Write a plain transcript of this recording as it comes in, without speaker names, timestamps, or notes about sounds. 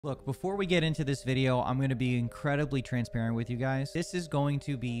Look, before we get into this video, I'm going to be incredibly transparent with you guys. This is going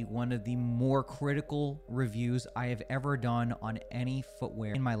to be one of the more critical reviews I have ever done on any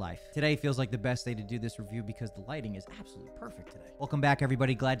footwear in my life. Today feels like the best day to do this review because the lighting is absolutely perfect today. Welcome back,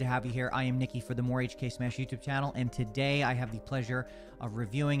 everybody. Glad to have you here. I am Nikki for the More HKsmash YouTube channel, and today I have the pleasure of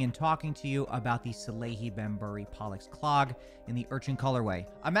reviewing and talking to you about the Salehe Bembury Pollex Clog in the Urchin colorway.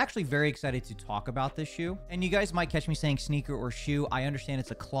 I'm actually very excited to talk about this shoe, and you guys might catch me saying sneaker or shoe. I understand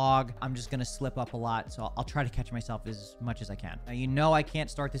it's a clog. I'm just gonna slip up a lot, so I'll try to catch myself as much as I can. Now, you know I can't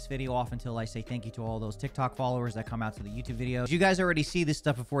start this video off until I say thank you to all those TikTok followers that come out to the YouTube videos. You guys already see this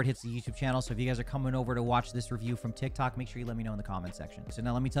stuff before it hits the YouTube channel, so if you guys are coming over to watch this review from TikTok, make sure you let me know in the comment section. So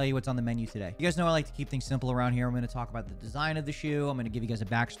now let me tell you what's on the menu today. You guys know I like to keep things simple around here. I'm gonna talk about the design of the shoe. I'm gonna give you guys a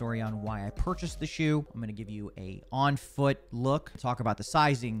backstory on why I purchased the shoe. I'm gonna give you a on-foot look, talk about the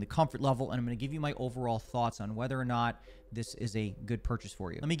sizing, the comfort level, and I'm gonna give you my overall thoughts on whether or not this is a good purchase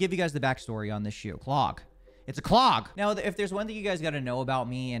for you. Let me give you guys the backstory on this shoe. Clog. It's a clog. Now, if there's one thing you guys got to know about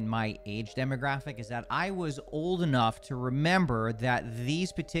me and my age demographic is that I was old enough to remember that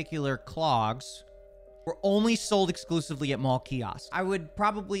these particular clogs were only sold exclusively at mall kiosks. I would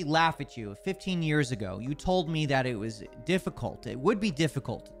probably laugh at you if 15 years ago you told me that it was difficult. It would be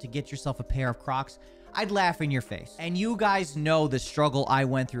difficult to get yourself a pair of Crocs. I'd laugh in your face. And you guys know the struggle I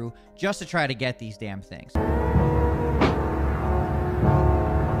went through just to try to get these damn things.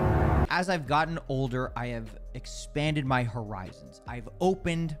 As I've gotten older, I have expanded my horizons. I've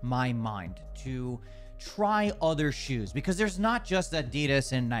opened my mind to try other shoes because there's not just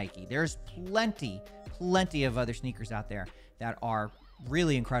Adidas and Nike. There's plenty of other sneakers out there that are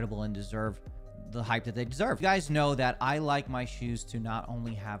really incredible and deserve the hype that they deserve. You guys know that I like my shoes to not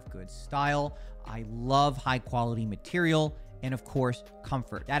only have good style, I love high quality material, and of course,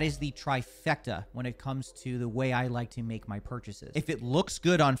 comfort. That is the trifecta when it comes to the way I like to make my purchases. If it looks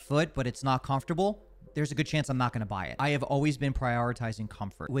good on foot, but it's not comfortable, there's a good chance I'm not going to buy it. I have always been prioritizing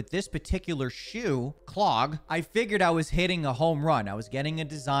comfort. With this particular shoe, Clog, I figured I was hitting a home run. I was getting a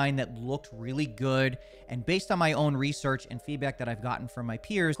design that looked really good. And based on my own research and feedback that I've gotten from my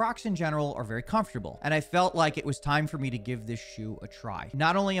peers, Crocs in general are very comfortable. And I felt like it was time for me to give this shoe a try.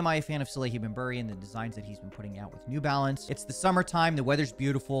 Not only am I a fan of Salehe Bembury and the designs that he's been putting out with New Balance, it's the summertime, the weather's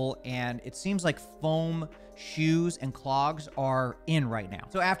beautiful, and it seems like foam shoes and clogs are in right now.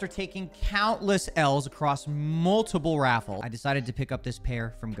 So after taking countless L's across multiple raffles, I decided to pick up this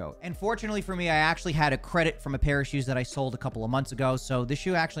pair from GOAT. And fortunately for me, I actually had a credit from a pair of shoes that I sold a couple of months ago. So this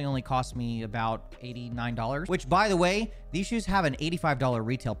shoe actually only cost me about $89, which, by the way, these shoes have an $85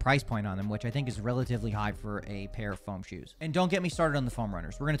 retail price point on them, which I think is relatively high for a pair of foam shoes. And don't get me started on the foam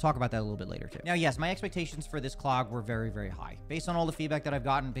runners. We're going to talk about that a little bit later too. Now, yes, my expectations for this clog were very, very high. Based on all the feedback that I've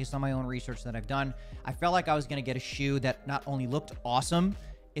gotten, based on my own research that I've done, I felt like I was going to get a shoe that not only looked awesome,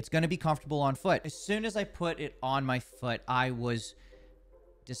 it's going to be comfortable on foot. As soon as I put it on my foot, I was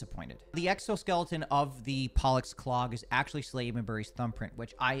disappointed. The exoskeleton of the Pollex Clog is actually Salehe Bembury's thumbprint,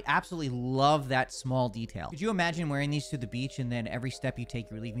 which I absolutely love that small detail. Could you imagine wearing these to the beach and then every step you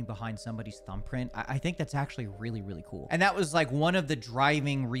take, you're leaving behind somebody's thumbprint? I think that's actually really, really cool. And that was like one of the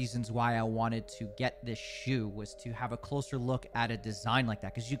driving reasons why I wanted to get this shoe, was to have a closer look at a design like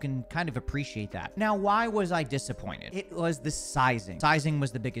that, because you can kind of appreciate that. Now, why was I disappointed? It was the sizing. Sizing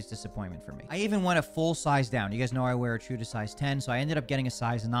was the biggest disappointment for me. I even went a full size down. You guys know I wear a true to size 10, so I ended up getting a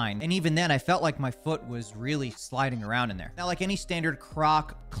size 9. And even then, I felt like my foot was really sliding around in there. Now, like any standard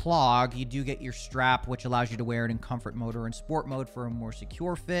Croc clog, you do get your strap, which allows you to wear it in comfort mode or in sport mode for a more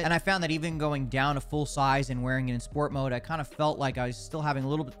secure fit. And I found that even going down a full size and wearing it in sport mode, I kind of felt like I was still having a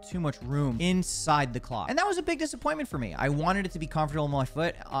little bit too much room inside the clog. And that was a big disappointment for me. I wanted it to be comfortable on my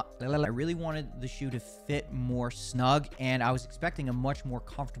foot. I really wanted the shoe to fit more snug, and I was expecting a much more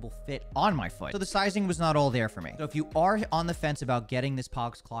comfortable fit on my foot. So the sizing was not all there for me. So if you are on the fence about getting this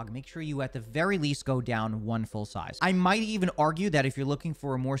Pollex Clog, make sure you at the very least go down one full size. I might even argue that if you're looking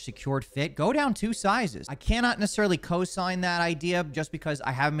for a more secured fit, go down 2 sizes. I cannot necessarily co-sign that idea just because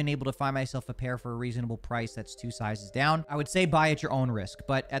I haven't been able to find myself a pair for a reasonable price that's 2 sizes down. I would say buy at your own risk,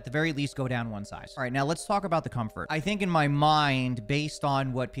 but at the very least, go down 1 size. All right, now let's talk about the comfort. I think in my mind, based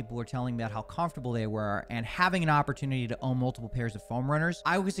on what people were telling me about how comfortable they were and having an opportunity to own multiple pairs of foam runners,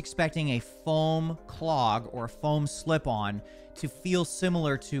 I was expecting a foam clog or a foam slip-on to feel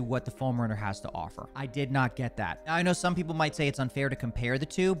similar to what the foam runner has to offer. I did not get that. Now, I know some people might say it's unfair to compare the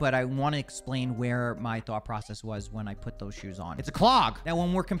two, but I want to explain where my thought process was when I put those shoes on. It's a clog. Now,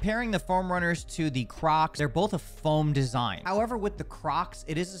 when we're comparing the foam runners to the Crocs, they're both a foam design. However, with the Crocs,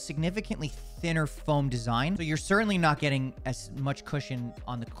 it is a significantly thinner foam design. So you're certainly not getting as much cushion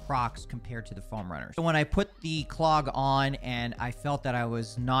on the Crocs compared to the foam runners. So when I put the Clog on and I felt that I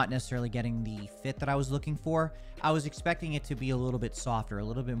was not necessarily getting the fit that I was looking for, I was expecting it to be a little bit softer, a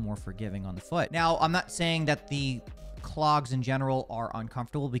little bit more forgiving on the foot. Now, I'm not saying that the clogs in general are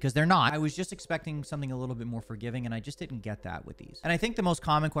uncomfortable, because they're not. I was just expecting something a little bit more forgiving, and I just didn't get that with these. And I think the most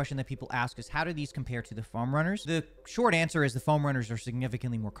common question that people ask is, how do these compare to the foam runners? The short answer is the foam runners are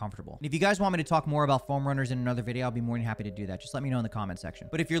significantly more comfortable. And if you guys want me to talk more about foam runners in another video, I'll be more than happy to do that. Just let me know in the comment section.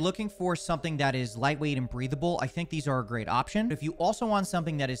 But if you're looking for something that is lightweight and breathable, I think these are a great option. But if you also want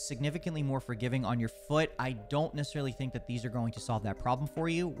something that is significantly more forgiving on your foot, I don't necessarily think that these are going to solve that problem for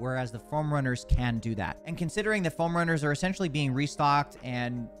you, whereas the foam runners can do that. And considering the foam runners are essentially being restocked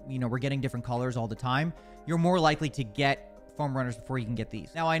and, you know, we're getting different colors all the time, you're more likely to get foam runners before you can get these.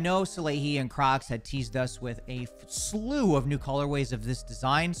 Now, I know Salehe and Crocs had teased us with a slew of new colorways of this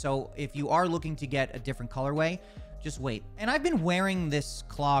design, so if you are looking to get a different colorway, just wait. And I've been wearing this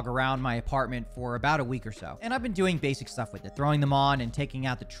Clog around my apartment for about a week or so. And I've been doing basic stuff with it, throwing them on and taking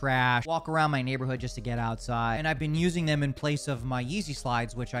out the trash, walk around my neighborhood just to get outside. And I've been using them in place of my Yeezy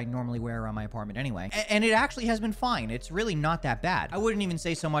slides, which I normally wear around my apartment anyway. And it actually has been fine. It's really not that bad. I wouldn't even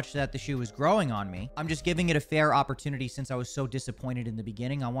say so much that the shoe is growing on me. I'm just giving it a fair opportunity since I was so disappointed in the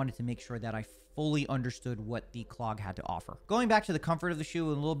beginning. I wanted to make sure that I fully understood what the Clog had to offer. Going back to the comfort of the shoe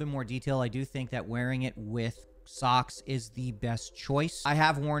in a little bit more detail, I do think that wearing it with socks is the best choice. I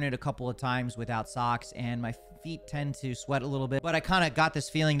have worn it a couple of times without socks, and my feet tend to sweat a little bit, but I kind of got this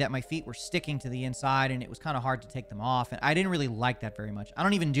feeling that my feet were sticking to the inside and it was kind of hard to take them off, and I didn't really like that very much. I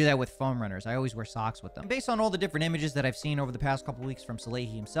don't even do that with foam runners. I always wear socks with them. And based on all the different images that I've seen over the past couple weeks from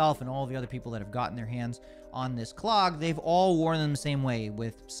Salehe himself and all the other people that have gotten their hands on this Clog, they've all worn them the same way,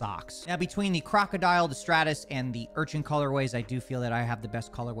 with socks. Now, between the Crocodile, the Stratus, and the Urchin colorways, I do feel that I have the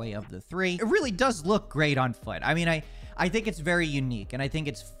best colorway of the three. It really does look great on foot. I mean, I think it's very unique, and I think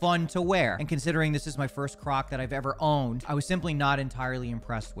it's fun to wear. And considering this is my first Croc that I've ever owned, I was simply not entirely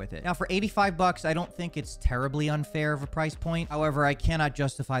impressed with it. Now, for 85 bucks, I don't think it's terribly unfair of a price point. However, I cannot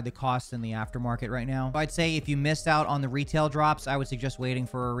justify the cost in the aftermarket right now. I'd say if you missed out on the retail drops, I would suggest waiting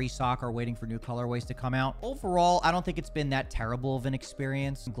for a restock or waiting for new colorways to come out. Overall, I don't think it's been that terrible of an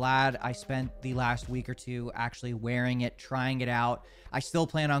experience. I'm glad I spent the last week or two actually wearing it, trying it out. I still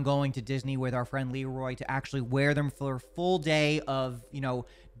plan on going to Disney with our friend Leroy to actually wear them for a full day of, you know,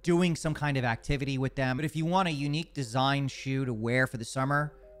 doing some kind of activity with them. But if you want a unique design shoe to wear for the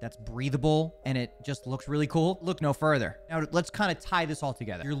summer that's breathable and it just looks really cool, look no further. Now, let's kind of tie this all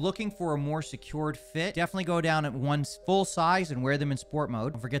together. If you're looking for a more secured fit, definitely go down at one full size and wear them in sport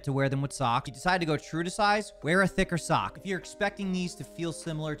mode. Don't forget to wear them with socks. If you decide to go true to size, wear a thicker sock. If you're expecting these to feel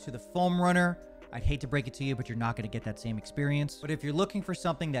similar to the foam runner, I'd hate to break it to you, but you're not going to get that same experience. But if you're looking for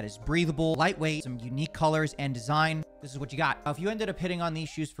something that is breathable, lightweight, some unique colors and design, this is what you got. Now, if you ended up hitting on these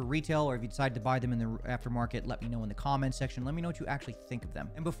shoes for retail, or if you decide to buy them in the aftermarket, let me know in the comments section. Let me know what you actually think of them.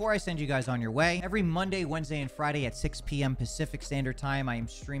 And before I send you guys on your way, every Monday, Wednesday, and Friday at 6 p.m. Pacific Standard Time, I am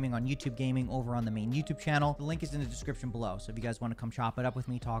streaming on YouTube Gaming over on the main YouTube channel. The link is in the description below. So if you guys want to come chop it up with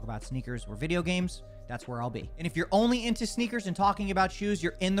me, talk about sneakers or video games, that's where I'll be. And if you're only into sneakers and talking about shoes,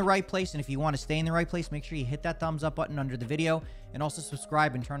 you're in the right place. And if you want to stay in the right place, make sure you hit that thumbs up button under the video, and also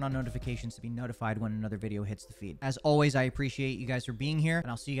subscribe and turn on notifications to be notified when another video hits the feed. As always, I appreciate you guys for being here, and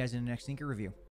I'll see you guys in the next sneaker review.